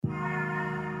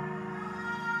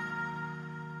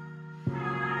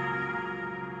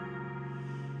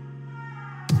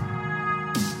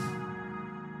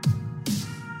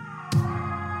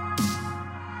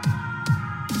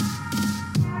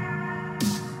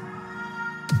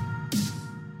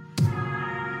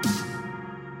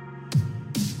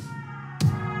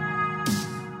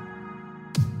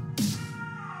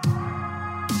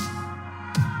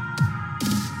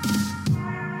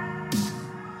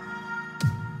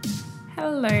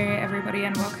Hello everybody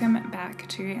and welcome back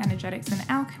to Energetics and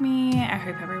Alchemy. I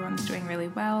hope everyone's doing really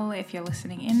well. If you're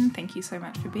listening in, thank you so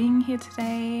much for being here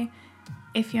today.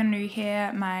 If you're new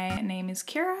here, my name is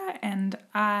Kira and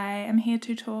I am here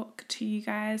to talk to you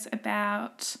guys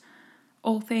about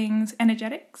all things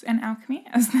energetics and alchemy,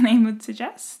 as the name would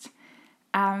suggest.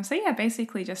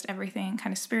 Basically just everything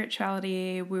kind of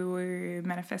spirituality, woo-woo,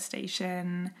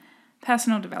 manifestation,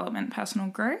 personal development, personal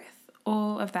growth,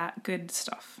 all of that good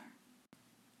stuff.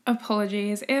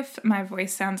 Apologies if my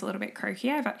voice sounds a little bit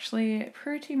croaky. I've actually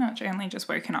pretty much only just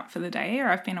woken up for the day, or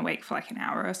I've been awake for like an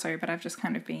hour or so, but I've just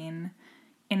kind of been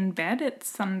in bed. It's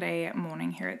Sunday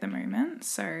morning here at the moment,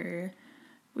 so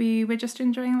we were just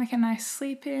enjoying like a nice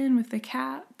sleep in with the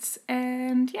cats,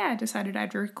 and I decided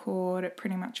I'd record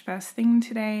pretty much first thing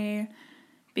today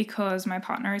because my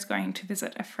partner is going to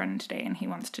visit a friend today and he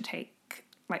wants to take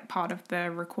like part of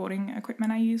the recording equipment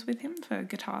I use with him for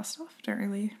guitar stuff. Don't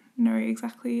really know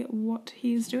exactly what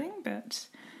he's doing, but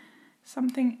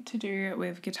something to do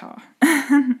with guitar.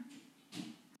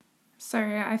 So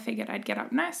I figured I'd get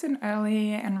up nice and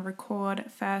early and record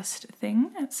first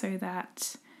thing so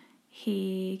that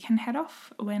he can head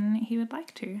off when he would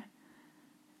like to.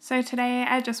 So today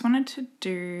I just wanted to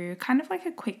do kind of like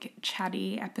a quick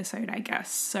chatty episode, I guess.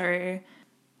 So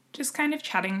just kind of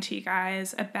chatting to you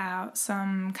guys about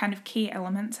some kind of key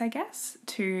elements, I guess,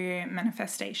 to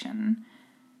manifestation.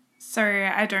 So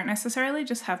I don't necessarily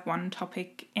just have one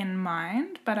topic in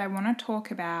mind, but I want to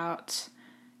talk about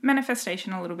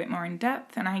manifestation a little bit more in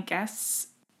depth, and I guess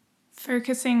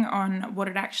focusing on what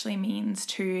it actually means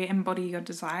to embody your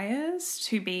desires,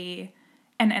 to be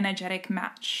an energetic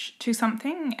match to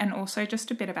something, and also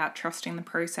just a bit about trusting the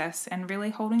process and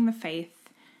really holding the faith,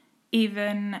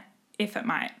 even if it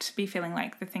might be feeling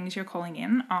like the things you're calling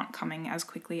in aren't coming as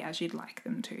quickly as you'd like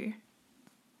them to.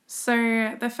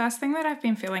 So the first thing that I've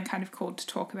been feeling kind of called to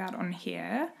talk about on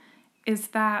here is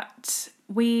that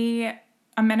we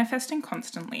are manifesting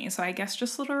constantly. So I guess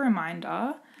just a little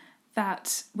reminder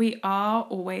that we are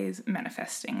always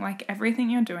manifesting. Like everything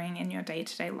you're doing in your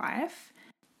day-to-day life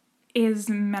is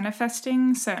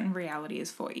manifesting certain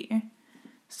realities for you.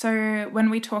 So when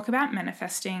we talk about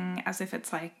manifesting as if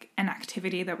it's like an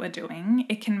activity that we're doing,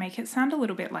 it can make it sound a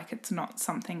little bit like it's not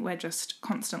something we're just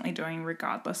constantly doing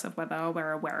regardless of whether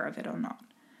we're aware of it or not.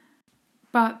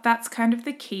 But that's kind of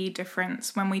the key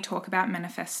difference when we talk about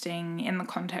manifesting in the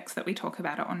context that we talk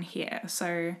about it on here.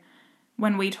 So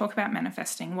when we talk about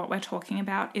manifesting, what we're talking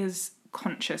about is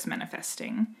conscious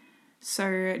manifesting.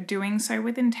 So doing so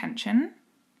with intention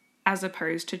as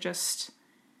opposed to just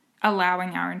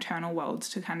allowing our internal worlds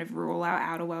to kind of rule our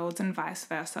outer worlds and vice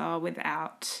versa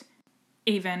without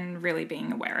even really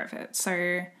being aware of it.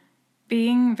 So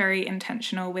being very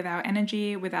intentional with our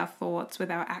energy, with our thoughts,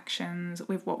 with our actions,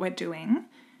 with what we're doing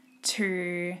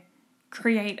to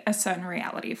create a certain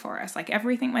reality for us. Like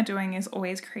everything we're doing is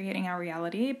always creating our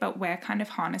reality, but we're kind of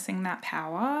harnessing that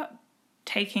power,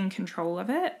 taking control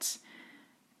of it,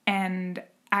 and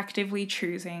actively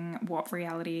choosing what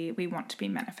reality we want to be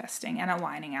manifesting and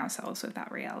aligning ourselves with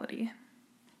that reality.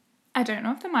 I don't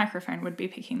know if the microphone would be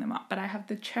picking them up, but I have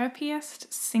the chirpiest,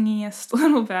 singiest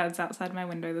little birds outside my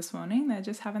window this morning. They're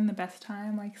just having the best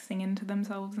time, like singing to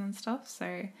themselves and stuff.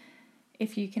 So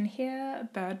if you can hear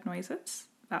bird noises,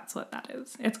 that's what that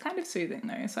is. It's kind of soothing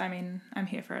though, so I mean, I'm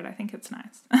here for it. I think it's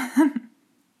nice.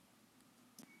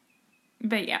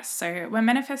 But yes, so we're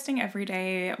manifesting every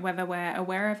day, whether we're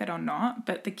aware of it or not,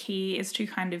 but the key is to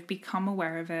kind of become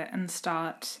aware of it and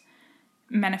start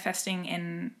manifesting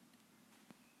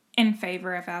in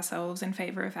favor of ourselves, in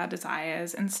favor of our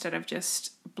desires, instead of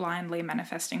just blindly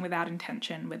manifesting without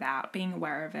intention, without being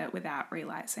aware of it, without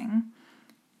realizing.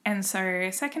 And so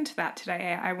second to that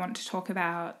today, I want to talk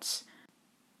about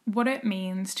what it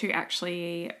means to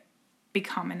actually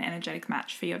become an energetic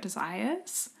match for your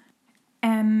desires,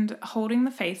 and holding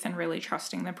the faith and really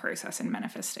trusting the process in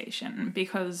manifestation,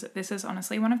 because this is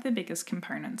honestly one of the biggest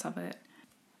components of it.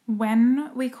 When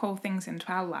we call things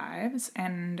into our lives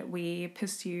and we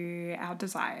pursue our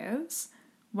desires,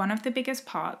 one of the biggest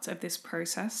parts of this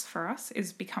process for us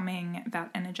is becoming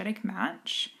that energetic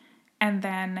match, and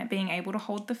then being able to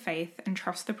hold the faith and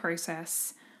trust the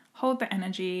process, hold the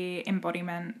energy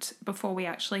embodiment before we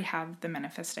actually have the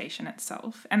manifestation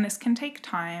itself. And this can take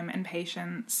time and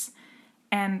patience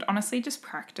and honestly just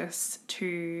practice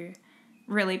to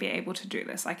really be able to do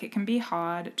this. Like it can be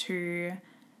hard to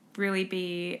really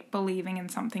be believing in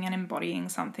something and embodying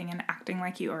something and acting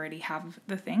like you already have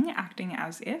the thing, acting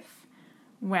as if,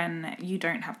 when you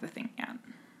don't have the thing yet.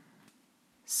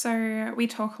 So we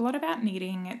talk a lot about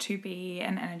needing to be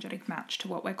an energetic match to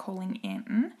what we're calling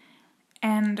in,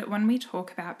 And when we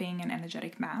talk about being an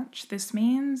energetic match, this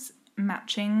means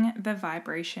matching the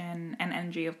vibration and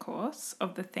energy, of course,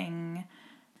 of the thing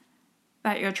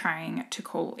that you're trying to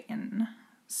call in.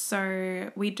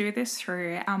 So we do this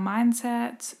through our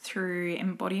mindsets, through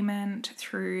embodiment,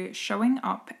 through showing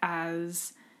up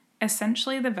as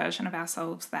essentially the version of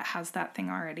ourselves that has that thing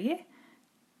already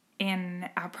in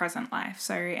our present life.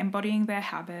 So embodying their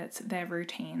habits, their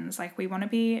routines. Like, we want to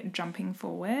be jumping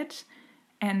forward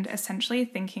and essentially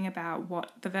thinking about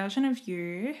what the version of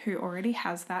you who already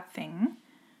has that thing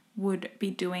would be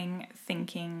doing,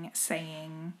 thinking,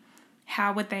 saying.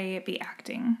 How would they be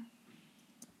acting?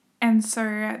 And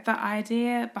so the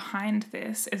idea behind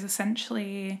this is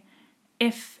essentially,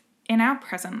 if in our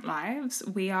present lives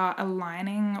we are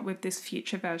aligning with this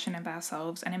future version of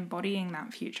ourselves and embodying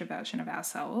that future version of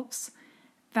ourselves,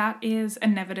 that is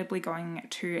inevitably going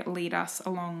to lead us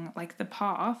along like the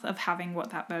path of having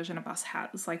what that version of us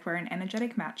has. Like, we're an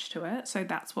energetic match to it, so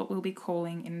that's what we'll be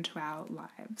calling into our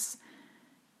lives.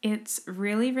 It's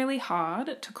really, really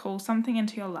hard to call something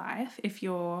into your life if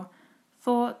your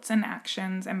thoughts and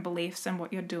actions and beliefs and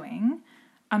what you're doing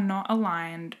are not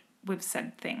aligned with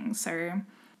said thing. So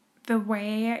the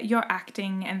way you're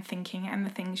acting and thinking and the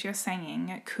things you're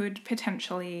saying could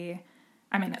potentially,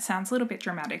 I mean, it sounds a little bit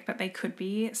dramatic, but they could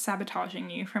be sabotaging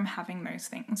you from having those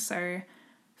things. So,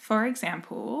 for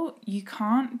example, you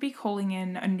can't be calling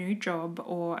in a new job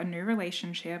or a new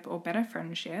relationship or better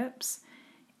friendships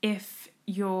if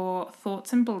your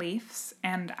thoughts and beliefs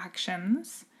and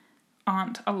actions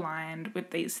aren't aligned with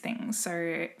these things.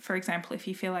 So, for example, if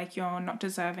you feel like you're not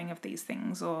deserving of these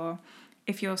things, or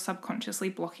if you're subconsciously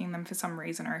blocking them for some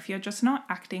reason, or if you're just not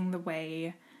acting the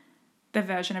way the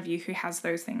version of you who has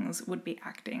those things would be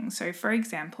acting. So, for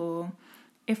example,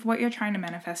 if what you're trying to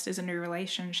manifest is a new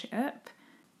relationship,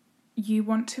 you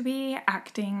want to be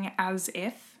acting as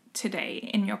if today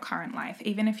in your current life,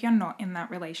 even if you're not in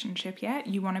that relationship yet,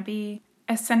 you want to be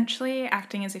essentially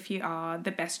acting as if you are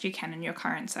the best you can in your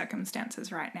current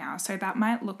circumstances right now. So that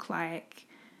might look like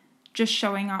just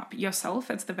showing up yourself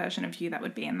as the version of you that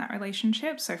would be in that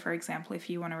relationship. So, for example, if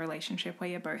you want a relationship where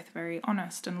you're both very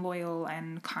honest and loyal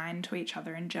and kind to each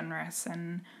other and generous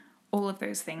and all of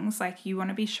those things, like, you want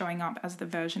to be showing up as the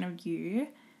version of you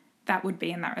that would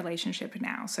be in that relationship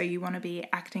now. So you want to be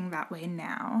acting that way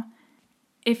now.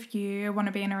 If you want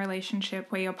to be in a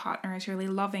relationship where your partner is really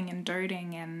loving and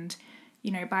doting and,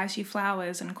 you know, buys you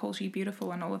flowers and calls you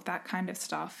beautiful and all of that kind of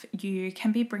stuff, you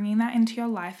can be bringing that into your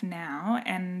life now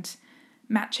and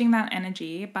matching that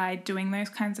energy by doing those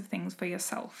kinds of things for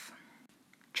yourself.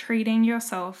 Treating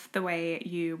yourself the way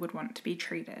you would want to be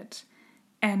treated.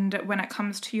 And when it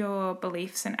comes to your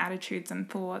beliefs and attitudes and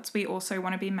thoughts, we also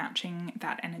want to be matching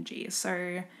that energy.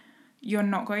 So you're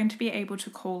not going to be able to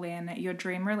call in your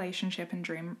dream relationship and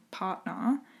dream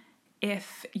partner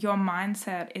if your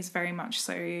mindset is very much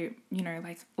so, you know,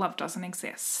 like, love doesn't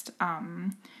exist.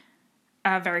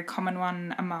 A very common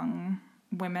one among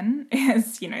women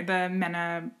is, you know, the men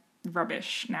are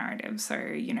rubbish narrative. So,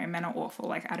 you know, men are awful.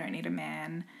 Like, I don't need a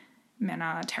man. Men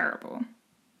are terrible.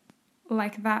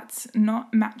 Like, that's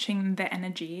not matching the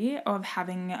energy of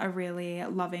having a really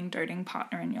loving, doting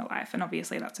partner in your life. And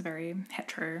obviously that's a very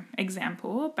hetero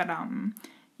example, but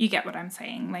you get what I'm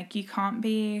saying. Like, you can't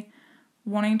be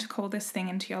wanting to call this thing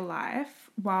into your life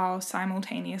while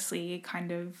simultaneously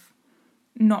kind of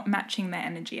not matching the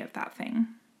energy of that thing.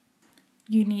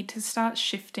 You need to start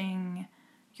shifting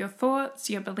your thoughts,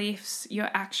 your beliefs, your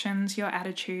actions, your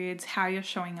attitudes, how you're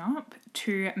showing up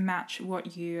to match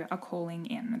what you are calling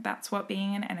in. That's what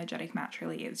being an energetic match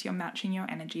really is. You're matching your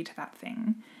energy to that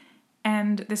thing.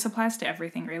 And this applies to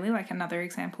everything, really. Like, another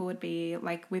example would be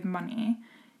like with money.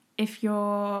 If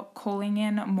you're calling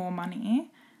in more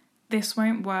money, this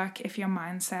won't work if your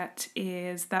mindset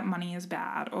is that money is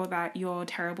bad, or that you're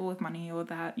terrible with money, or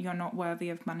that you're not worthy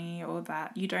of money, or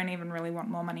that you don't even really want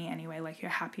more money anyway, like you're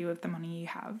happy with the money you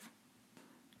have.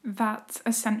 That's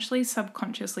essentially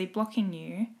subconsciously blocking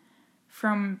you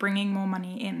from bringing more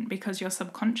money in, because your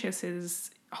subconscious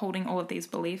is holding all of these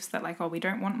beliefs that, like, oh, we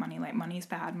don't want money, like, money's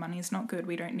bad, money's not good,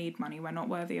 we don't need money, we're not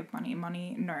worthy of money,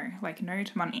 no, like, no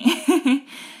to money.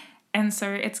 And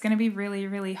so it's going to be really,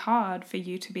 really hard for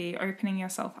you to be opening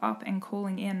yourself up and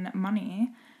calling in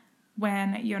money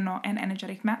when you're not an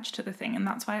energetic match to the thing. And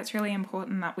that's why it's really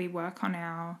important that we work on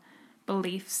our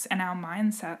beliefs and our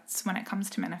mindsets when it comes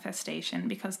to manifestation,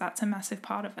 because that's a massive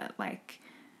part of it. Like,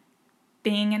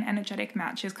 being an energetic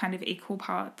match is kind of equal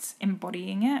parts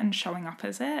embodying it and showing up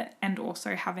as it, and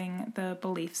also having the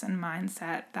beliefs and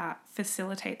mindset that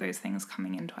facilitate those things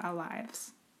coming into our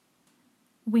lives.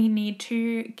 We need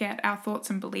to get our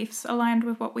thoughts and beliefs aligned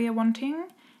with what we are wanting,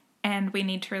 And we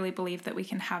need to really believe that we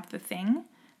can have the thing,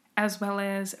 as well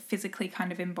as physically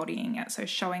kind of embodying it, so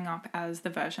showing up as the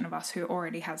version of us who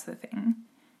already has the thing.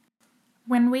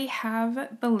 When we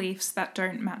have beliefs that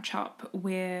don't match up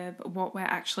with what we're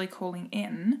actually calling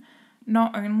in,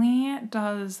 not only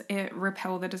does it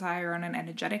repel the desire on an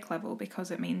energetic level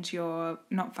because it means you're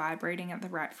not vibrating at the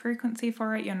right frequency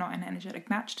for it, you're not an energetic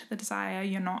match to the desire,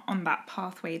 you're not on that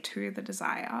pathway to the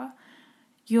desire,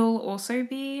 you'll also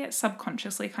be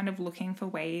subconsciously kind of looking for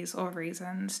ways or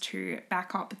reasons to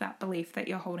back up that belief that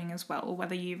you're holding as well,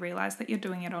 whether you realize that you're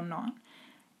doing it or not.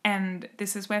 And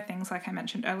this is where things, like I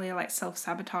mentioned earlier, like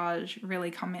self-sabotage really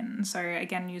come in. So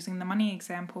again, using the money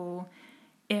example,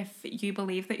 if you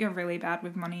believe that you're really bad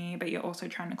with money, but you're also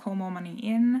trying to call more money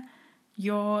in,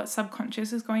 your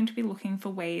subconscious is going to be looking for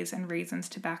ways and reasons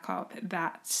to back up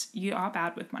that you are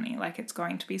bad with money. Like, it's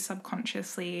going to be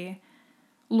subconsciously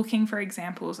looking for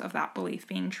examples of that belief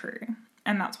being true.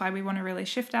 And that's why we want to really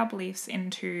shift our beliefs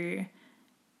into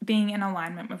being in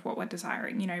alignment with what we're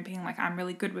desiring, being like, I'm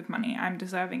really good with money, I'm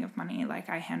deserving of money, like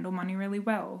I handle money really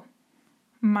well.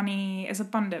 Money is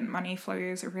abundant, money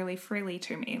flows really freely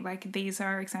to me. Like, these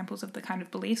are examples of the kind of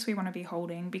beliefs we want to be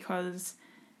holding because,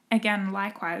 again,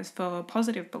 likewise for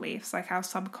positive beliefs, like our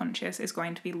subconscious is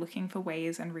going to be looking for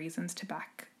ways and reasons to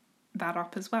back that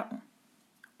up as well.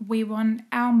 We want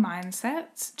our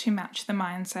mindsets to match the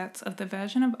mindsets of the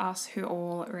version of us who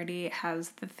already has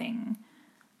the thing.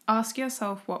 Ask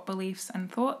yourself what beliefs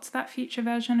and thoughts that future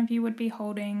version of you would be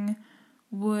holding.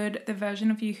 Would the version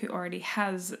of you who already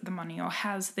has the money or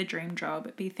has the dream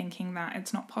job be thinking that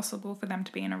it's not possible for them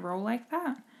to be in a role like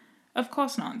that? Of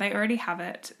course not. They already have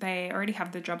it. They already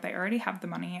have the job. They already have the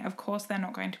money. Of course, they're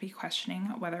not going to be questioning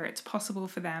whether it's possible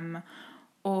for them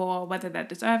or whether they're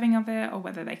deserving of it or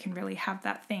whether they can really have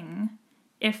that thing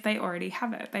if they already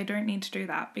have it. They don't need to do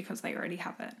that because they already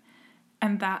have it.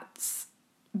 And that's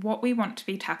what we want to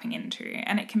be tapping into.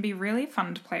 And it can be really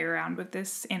fun to play around with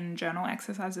this in journal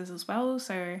exercises as well.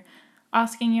 So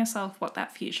asking yourself what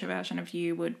that future version of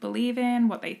you would believe in,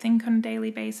 what they think on a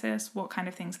daily basis, what kind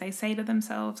of things they say to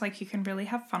themselves. Like, you can really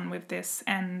have fun with this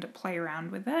and play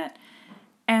around with it.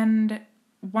 And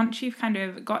once you've kind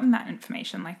of gotten that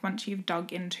information, like once you've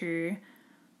dug into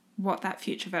what that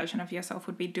future version of yourself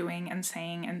would be doing and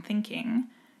saying and thinking,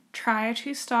 try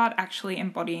to start actually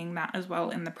embodying that as well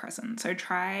in the present. So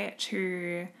try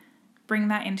to bring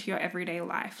that into your everyday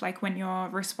life. Like, when you're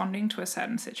responding to a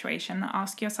certain situation,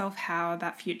 ask yourself how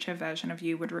that future version of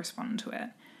you would respond to it.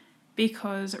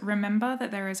 Because remember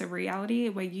that there is a reality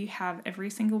where you have every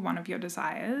single one of your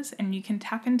desires, and you can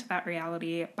tap into that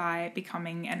reality by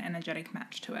becoming an energetic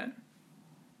match to it.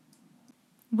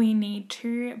 We need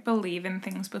to believe in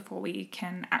things before we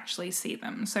can actually see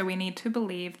them. So we need to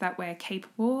believe that we're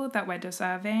capable, that we're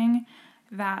deserving,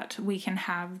 that we can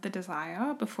have the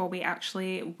desire before we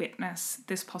actually witness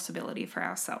this possibility for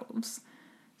ourselves.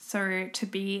 So to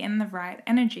be in the right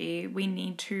energy, we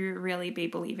need to really be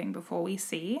believing before we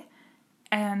see.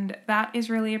 And that is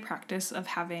really a practice of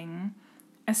having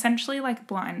essentially like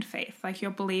blind faith. Like,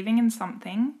 you're believing in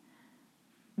something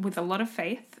with a lot of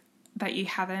faith that you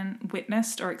haven't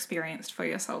witnessed or experienced for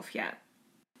yourself yet.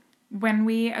 When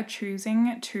we are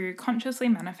choosing to consciously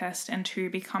manifest and to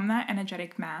become that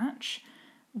energetic match,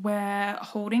 we're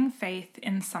holding faith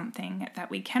in something that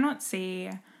we cannot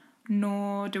see,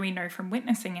 nor do we know from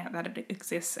witnessing it that it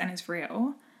exists and is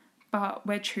real, but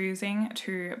we're choosing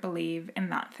to believe in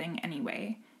that thing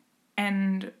anyway.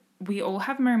 And we all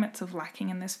have moments of lacking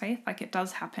in this faith. Like, it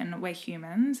does happen. We're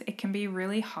humans. It can be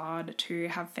really hard to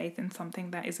have faith in something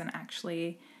that isn't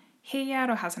actually here yet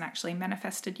or hasn't actually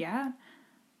manifested yet.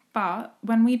 But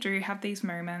when we do have these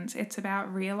moments, it's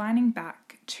about realigning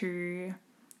back to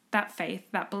that faith,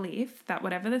 that belief that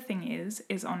whatever the thing is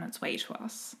on its way to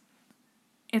us.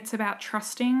 It's about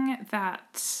trusting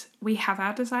that we have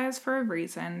our desires for a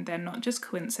reason. They're not just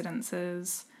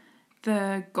coincidences.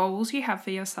 The goals you have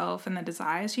for yourself and the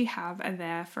desires you have are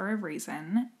there for a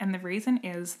reason, and the reason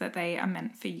is that they are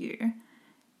meant for you.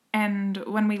 And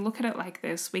when we look at it like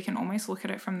this, we can almost look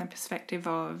at it from the perspective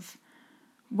of,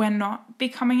 we're not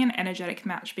becoming an energetic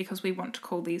match because we want to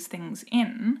call these things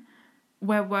in.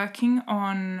 We're working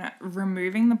on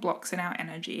removing the blocks in our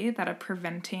energy that are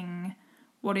preventing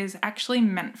what is actually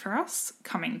meant for us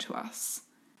coming to us.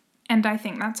 And I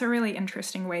think that's a really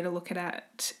interesting way to look at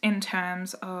it in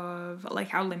terms of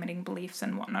like our limiting beliefs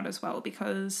and whatnot as well,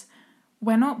 because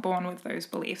we're not born with those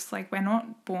beliefs. Like, we're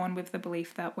not born with the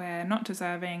belief that we're not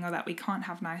deserving or that we can't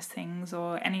have nice things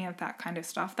or any of that kind of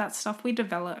stuff. That's stuff we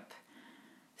develop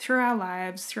through our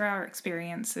lives, through our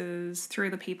experiences, through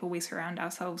the people we surround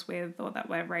ourselves with or that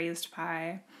we're raised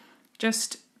by.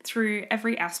 Just through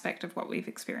every aspect of what we've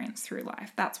experienced through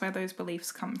life. That's where those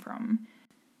beliefs come from.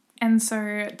 And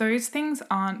so those things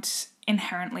aren't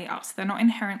inherently us. They're not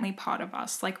inherently part of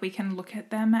us. Like, we can look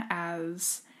at them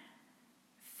as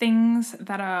things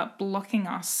that are blocking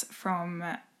us from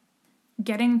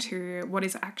getting to what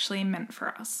is actually meant for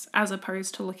us, as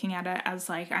opposed to looking at it as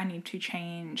like, I need to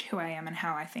change who I am and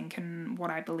how I think and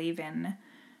what I believe in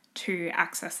to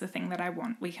access the thing that I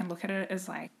want. We can look at it as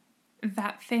like,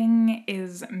 that thing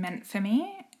is meant for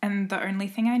me, and the only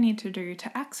thing I need to do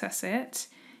to access it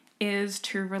is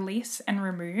to release and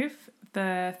remove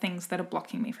the things that are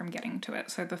blocking me from getting to it.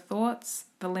 So the thoughts,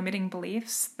 the limiting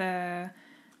beliefs, the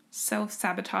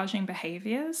self-sabotaging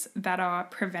behaviors that are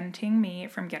preventing me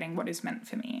from getting what is meant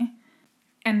for me.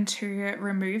 And to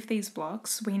remove these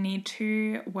blocks, we need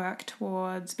to work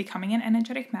towards becoming an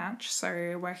energetic match.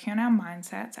 So working on our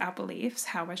mindsets, our beliefs,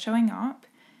 how we're showing up.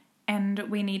 And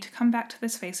we need to come back to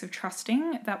this space of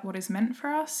trusting that what is meant for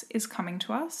us is coming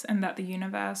to us, and that the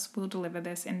universe will deliver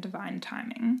this in divine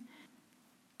timing.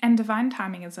 And divine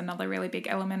timing is another really big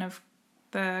element of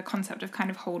the concept of kind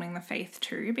of holding the faith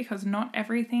too, because not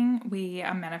everything we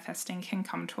are manifesting can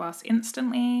come to us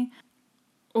instantly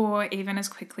or even as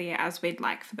quickly as we'd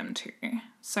like for them to.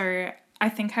 So I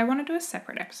think I want to do a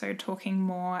separate episode talking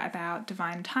more about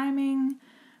divine timing,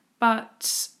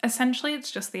 but essentially it's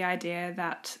just the idea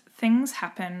that things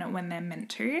happen when they're meant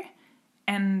to,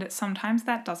 and sometimes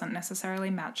that doesn't necessarily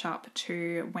match up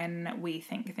to when we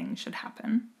think things should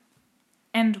happen.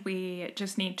 And we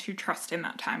just need to trust in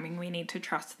that timing. We need to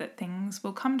trust that things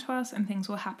will come to us and things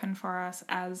will happen for us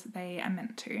as they are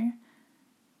meant to.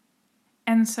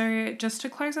 And so just to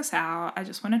close us out, I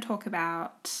just want to talk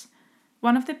about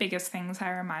one of the biggest things I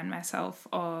remind myself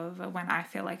of when I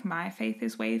feel like my faith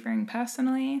is wavering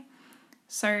personally.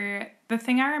 So the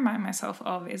thing I remind myself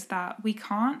of is that we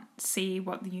can't see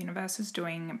what the universe is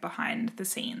doing behind the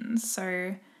scenes.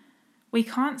 So we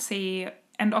can't see,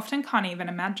 and often can't even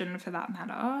imagine for that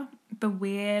matter, the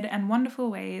weird and wonderful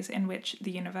ways in which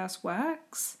the universe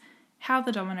works, how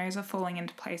the dominoes are falling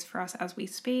into place for us as we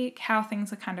speak, how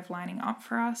things are kind of lining up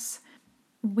for us.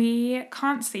 We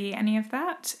can't see any of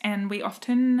that, and we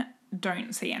often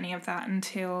don't see any of that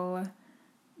until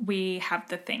we have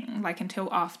the thing, like until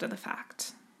after the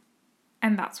fact.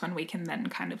 And that's when we can then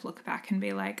kind of look back and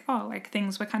be like, oh, like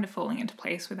things were kind of falling into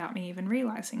place without me even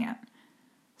realizing it.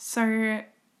 So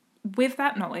with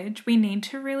that knowledge, we need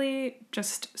to really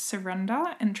just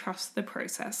surrender and trust the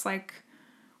process. Like,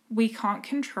 we can't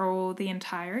control the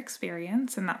entire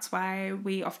experience, and that's why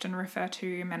we often refer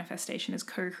to manifestation as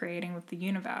co-creating with the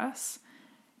universe,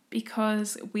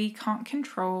 because we can't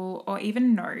control or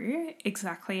even know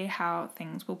exactly how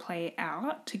things will play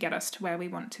out to get us to where we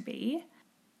want to be,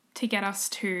 to get us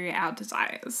to our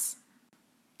desires.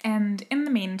 And in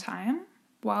the meantime,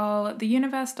 while the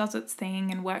universe does its thing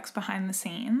and works behind the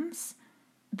scenes,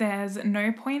 there's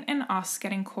no point in us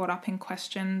getting caught up in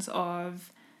questions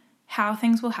of how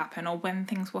things will happen or when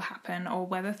things will happen or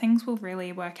whether things will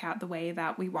really work out the way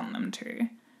that we want them to.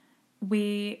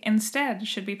 We instead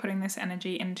should be putting this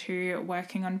energy into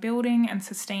working on building and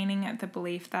sustaining the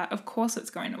belief that of course it's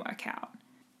going to work out.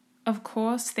 Of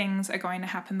course things are going to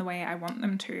happen the way I want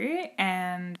them to,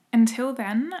 and until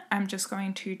then I'm just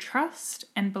going to trust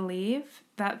and believe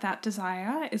that that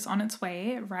desire is on its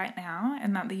way right now,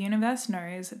 and that the universe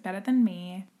knows better than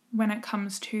me when it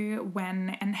comes to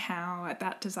when and how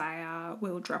that desire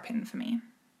will drop in for me.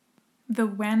 The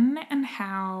when and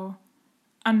how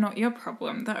are not your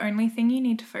problem. The only thing you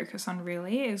need to focus on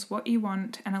really is what you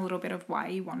want and a little bit of why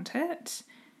you want it.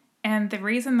 And the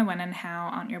reason the when and how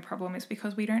aren't your problem is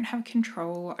because we don't have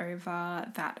control over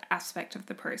that aspect of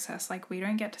the process. Like, we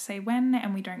don't get to say when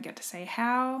and we don't get to say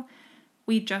how.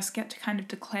 We just get to kind of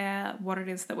declare what it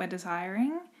is that we're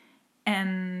desiring,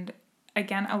 and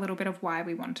again, a little bit of why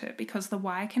we want it, because the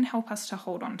why can help us to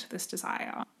hold on to this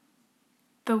desire.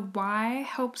 The why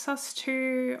helps us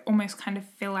to almost kind of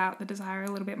fill out the desire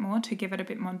a little bit more, to give it a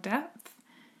bit more depth.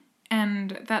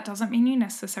 And that doesn't mean you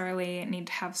necessarily need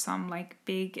to have some like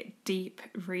big, deep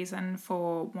reason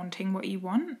for wanting what you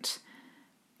want.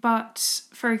 But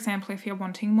for example, if you're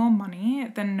wanting more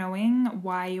money, then knowing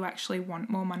why you actually want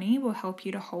more money will help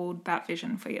you to hold that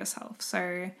vision for yourself.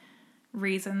 So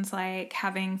reasons like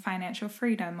having financial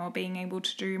freedom, or being able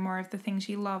to do more of the things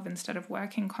you love instead of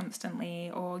working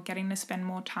constantly, or getting to spend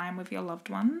more time with your loved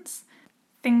ones.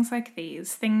 Things like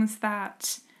these, things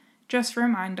that just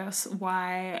remind us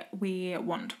why we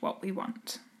want what we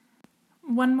want.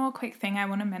 One more quick thing I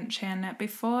want to mention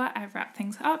before I wrap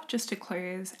things up, just to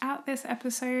close out this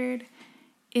episode,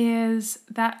 is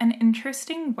that an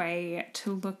interesting way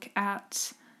to look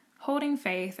at holding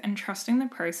faith and trusting the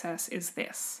process is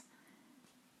this.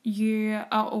 You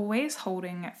are always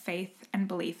holding faith and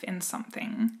belief in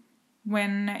something.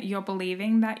 When you're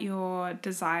believing that your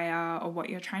desire or what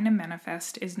you're trying to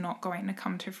manifest is not going to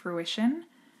come to fruition,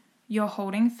 you're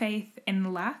holding faith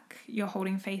in lack, you're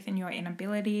holding faith in your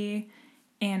inability,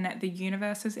 in the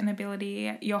universe's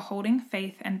inability, you're holding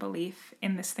faith and belief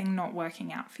in this thing not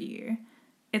working out for you.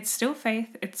 It's still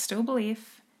faith, it's still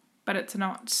belief, but it's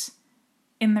not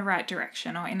in the right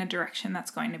direction or in a direction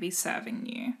that's going to be serving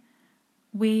you.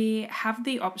 We have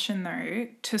the option, though,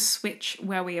 to switch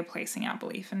where we are placing our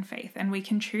belief and faith, and we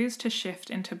can choose to shift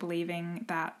into believing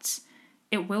that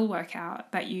it will work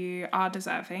out, that you are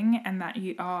deserving, and that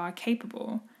you are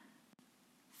capable.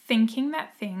 Thinking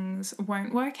that things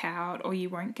won't work out or you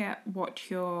won't get what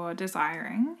you're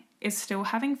desiring is still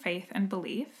having faith and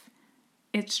belief.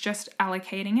 It's just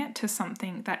allocating it to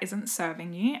something that isn't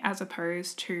serving you as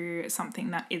opposed to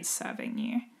something that is serving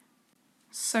you.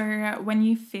 So when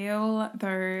you feel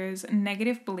those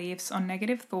negative beliefs or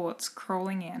negative thoughts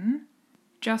crawling in,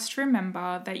 just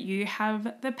remember that you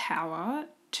have the power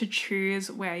to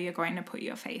choose where you're going to put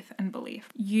your faith and belief.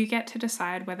 You get to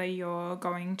decide whether you're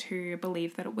going to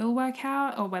believe that it will work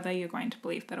out or whether you're going to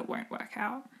believe that it won't work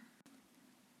out.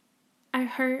 I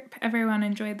hope everyone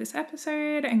enjoyed this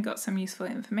episode and got some useful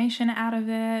information out of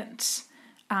it.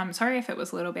 Sorry if it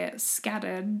was a little bit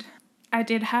scattered. I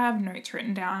did have notes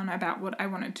written down about what I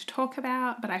wanted to talk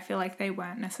about, but I feel like they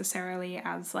weren't necessarily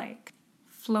as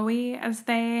flowy as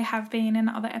they have been in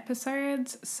other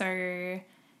episodes. So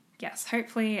yes,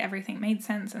 hopefully everything made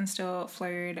sense and still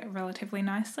flowed relatively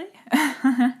nicely.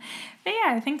 But yeah,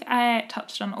 I think I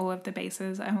touched on all of the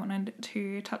bases I wanted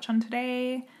to touch on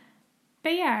today.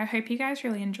 But yeah, I hope you guys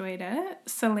really enjoyed it.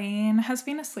 Celine has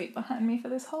been asleep behind me for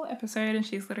this whole episode, and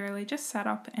she's literally just sat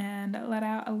up and let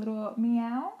out a little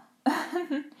meow.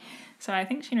 So I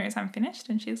think she knows I'm finished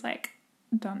and she's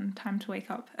done, time to wake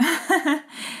up. But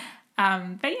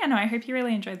yeah, no, I hope you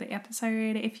really enjoyed the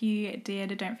episode. If you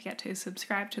did, don't forget to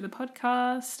subscribe to the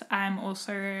podcast. I'm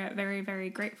also very, very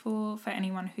grateful for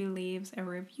anyone who leaves a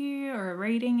review or a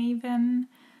rating even.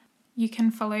 You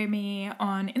can follow me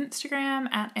on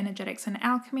Instagram at Energetics and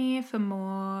Alchemy for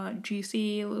more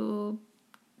juicy little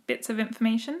bits of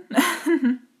information.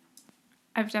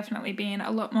 I've definitely been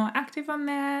a lot more active on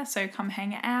there, so come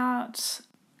hang out.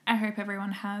 I hope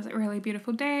everyone has a really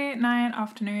beautiful day, night,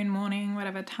 afternoon, morning,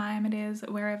 whatever time it is,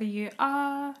 wherever you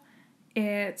are.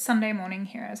 It's Sunday morning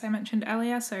here, as I mentioned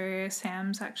earlier, so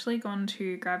Sam's actually gone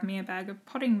to grab me a bag of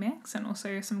potting mix and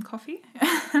also some coffee.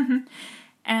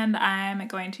 And I'm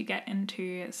going to get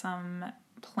into some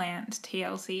plant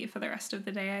TLC for the rest of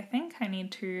the day, I think. I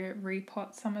need to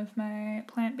repot some of my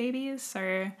plant babies,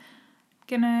 so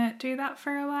gonna do that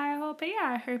for a while. But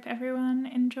yeah, I hope everyone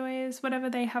enjoys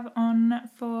whatever they have on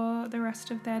for the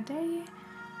rest of their day,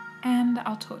 and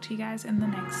I'll talk to you guys in the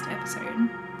next episode.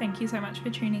 Thank you so much for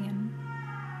tuning in.